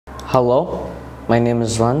Hello, my name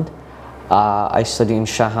is Rand. I study in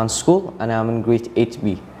Shahan School and I'm in grade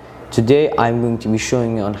 8B. Today I'm going to be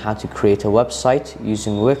showing you on how to create a website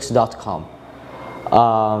using Wix.com.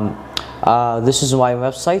 This is my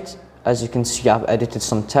website. As you can see, I've edited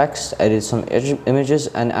some text, edited some images,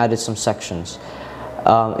 and added some sections.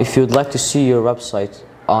 If you'd like to see your website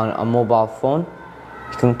on a mobile phone,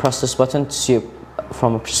 you can press this button to see it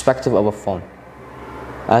from a perspective of a phone.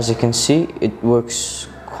 As you can see, it works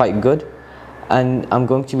quite good, and I'm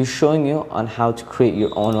going to be showing you on how to create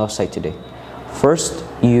your own website today. First,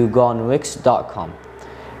 you go on Wix.com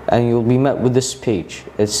and you'll be met with this page.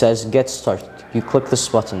 It says get started. You click this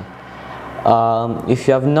button. If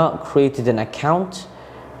you have not created an account,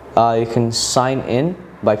 you can sign in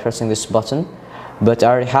by pressing this button, but I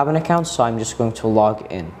already have an account, so I'm just going to log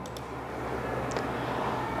in.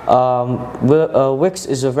 Wix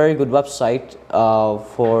is a very good website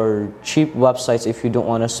for cheap websites if you don't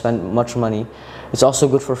want to spend much money. It's also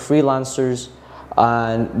good for freelancers,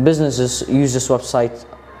 and businesses use this website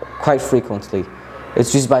quite frequently.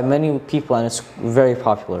 It's used by many people and it's very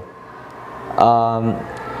popular.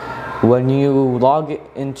 When you log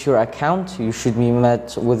into your account, you should be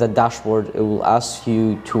met with a dashboard. It will ask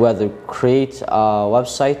you to whether create a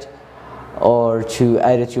website or to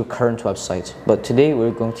edit your current website. But today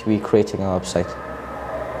we're going to be creating a website.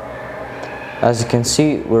 As you can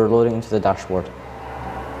see, we're loading into the dashboard.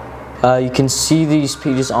 You can see these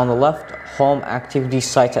pages on the left: home, activity,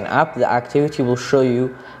 site and app. The activity will show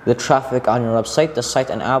you the traffic on your website. The site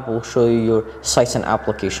and app will show you your sites and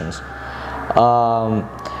applications.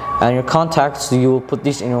 And your contacts, you will put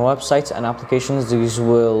these in your websites and applications. These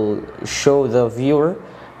will show the viewer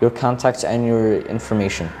your contacts and your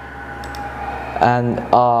information. And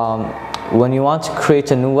when you want to create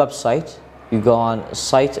a new website, you go on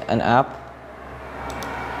site and app.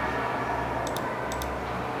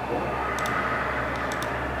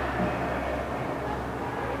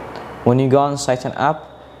 When you go on site and app,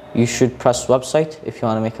 you should press website if you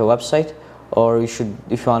want to make a website, or if you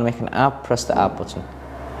want to make an app, press the app button.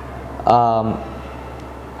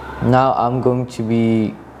 Now I'm going to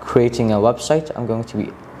be creating a website. I'm going to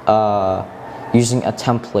be using a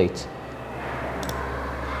template.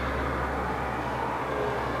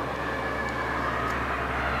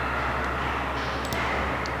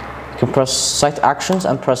 You can press site actions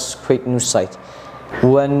and press create new site.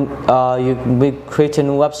 When you create a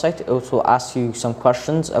new website, it will ask you some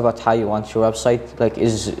questions about how you want your website. Like,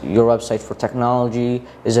 is your website for technology?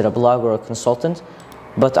 Is it a blog or a consultant?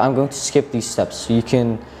 But I'm going to skip these steps, so you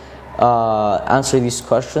can answer these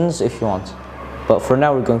questions if you want. But for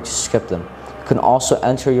now, we're going to skip them. You can also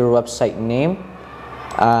enter your website name,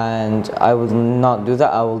 and I will not do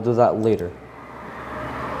that. I will do that later.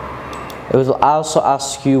 It will also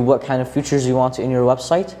ask you what kind of features you want in your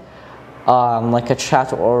website, like a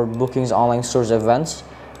chat or bookings, online stores, events.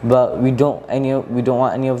 But we don't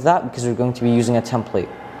want any of that because we're going to be using a template.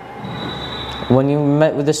 When you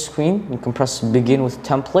met with this screen, you can press begin with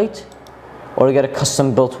template, or get a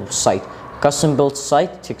custom built site. Custom built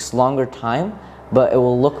site takes longer time, but it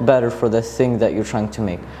will look better for the thing that you're trying to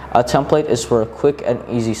make. A template is for a quick and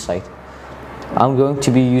easy site. I'm going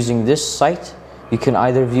to be using this site. You can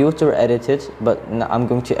either view it or edit it, but I'm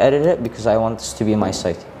going to edit it because I want this to be my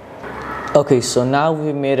site. Okay, so now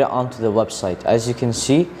we've made it onto the website. As you can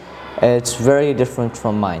see, it's very different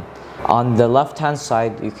from mine. On the left-hand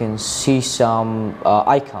side, you can see some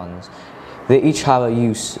icons. They each have a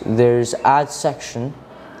use. There's add section,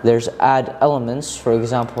 there's add elements, for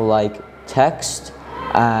example, like text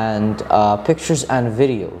and pictures and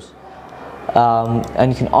videos.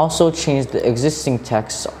 And you can also change the existing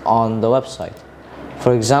text on the website.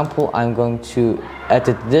 For example, I'm going to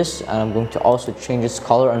edit this, and I'm going to also change its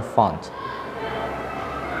color and font.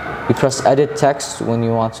 You press edit text when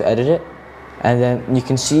you want to edit it, and then you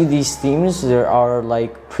can see these themes. There are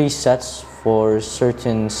like presets for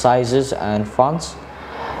certain sizes and fonts.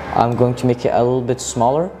 I'm going to make it a little bit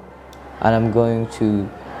smaller, and I'm going to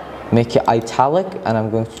make it italic, and I'm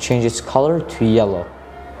going to change its color to yellow.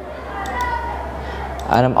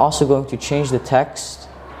 And I'm also going to change the text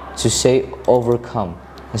to say overcome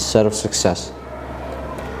instead of success.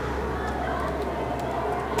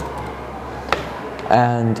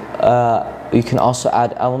 And you can also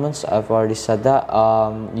add elements. I've already said that.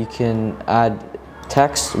 You can add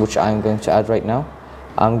text, which I'm going to add right now.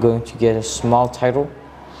 I'm going to get a small title.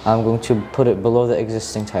 I'm going to put it below the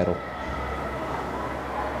existing title.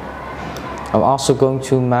 I'm also going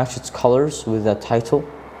to match its colors with the title.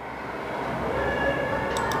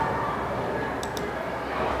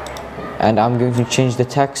 And I'm going to change the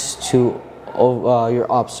text to your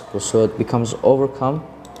obstacle, so it becomes overcome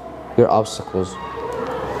your obstacles.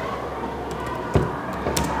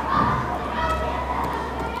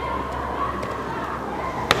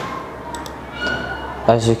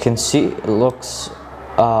 As you can see, it looks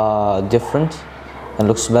different and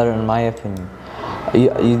looks better in my opinion.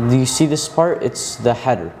 Do you see this part? It's the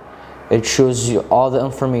header. It shows you all the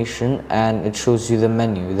information and it shows you the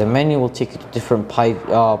menu. The menu will take you to different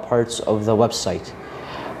parts of the website.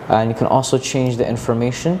 And you can also change the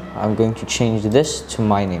information. I'm going to change this to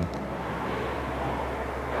my name.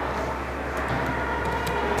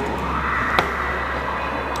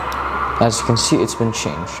 As you can see, it's been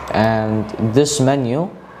changed. And this menu,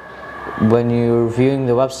 when you're viewing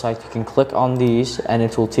the website, you can click on these and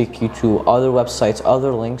it will take you to other websites,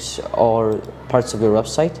 other links, or parts of your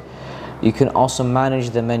website. You can also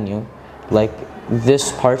manage the menu. Like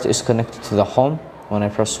this part is connected to the home. When I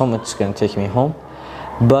press home, it's going to take me home.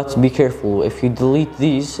 But be careful, if you delete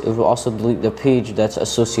these, it will also delete the page that's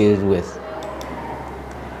associated with.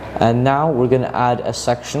 And now we're going to add a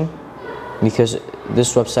section because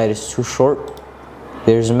this website is too short.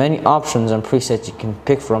 There's many options and presets you can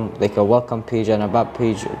pick from, like a welcome page, an about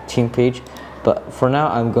page, or team page. But for now,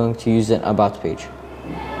 I'm going to use an about page.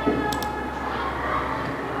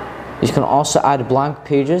 You can also add blank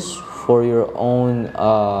pages for your own,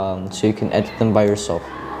 so you can edit them by yourself.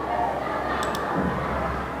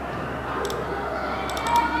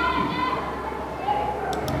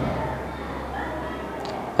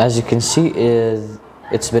 As you can see,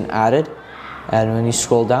 it's been added, and when you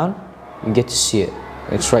scroll down, you get to see it.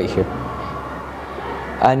 It's right here.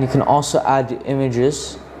 And you can also add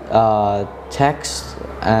images, text,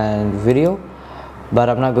 and video. But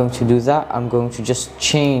I'm not going to do that. I'm going to just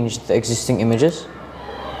change the existing images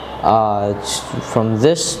from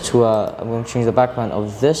this to I'm going to change the background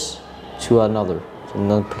of this to another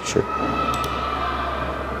picture.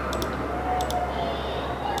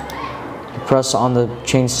 You press on the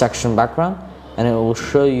change section background and it will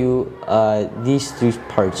show you these three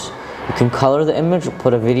parts. You can color the image,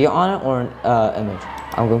 put a video on it, or an image.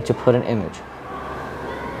 I'm going to put an image.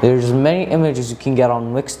 There's many images you can get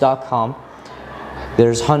on Wix.com.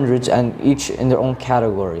 There's hundreds, and each in their own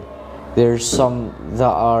category. There's some that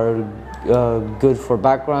are good for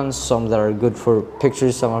backgrounds, some that are good for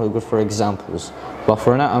pictures, some are good for examples. But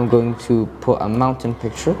for now, I'm going to put a mountain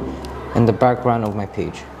picture in the background of my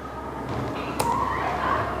page.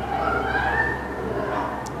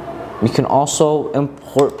 You can also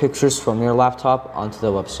import pictures from your laptop onto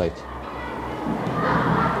the website.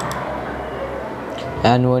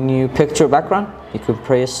 And when you pick your background, you can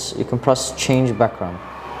press change background.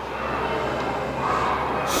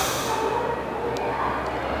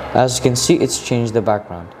 As you can see, it's changed the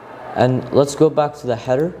background. And let's go back to the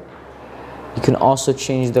header. You can also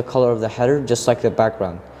change the color of the header just like the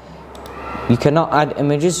background. You cannot add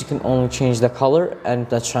images, you can only change the color and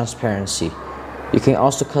the transparency. You can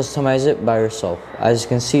also customize it by yourself. As you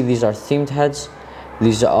can see, these are themed heads.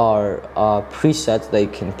 These are presets that you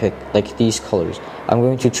can pick, like these colors. I'm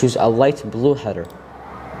going to choose a light blue header.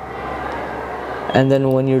 And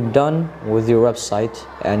then when you're done with your website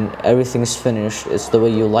and everything's finished, it's the way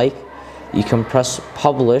you like, you can press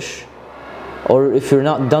publish, or if you're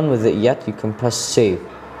not done with it yet, you can press save.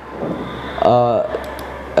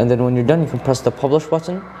 And then when you're done, you can press the publish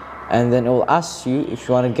button, and then it will ask you if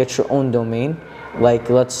you want to get your own domain. Like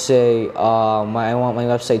let's say I want my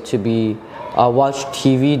website to be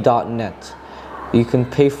watchtv.net. You can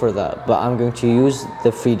pay for that, but I'm going to use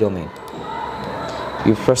the free domain.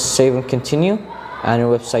 You press save and continue, and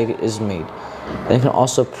your website is made. And you can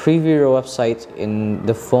also preview your website in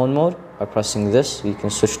the phone mode by pressing this. You can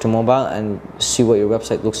switch to mobile and see what your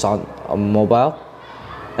website looks on mobile.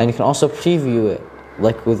 And you can also preview it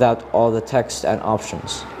like without all the text and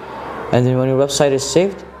options. And then when your website is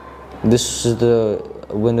saved, this is the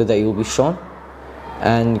window that you'll be shown.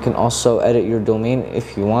 And you can also edit your domain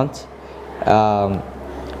if you want.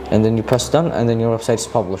 And then you press done, and then your website is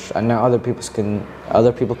published, and now other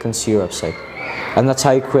people can see your website. And that's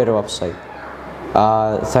how you create a website.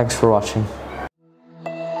 Thanks for watching.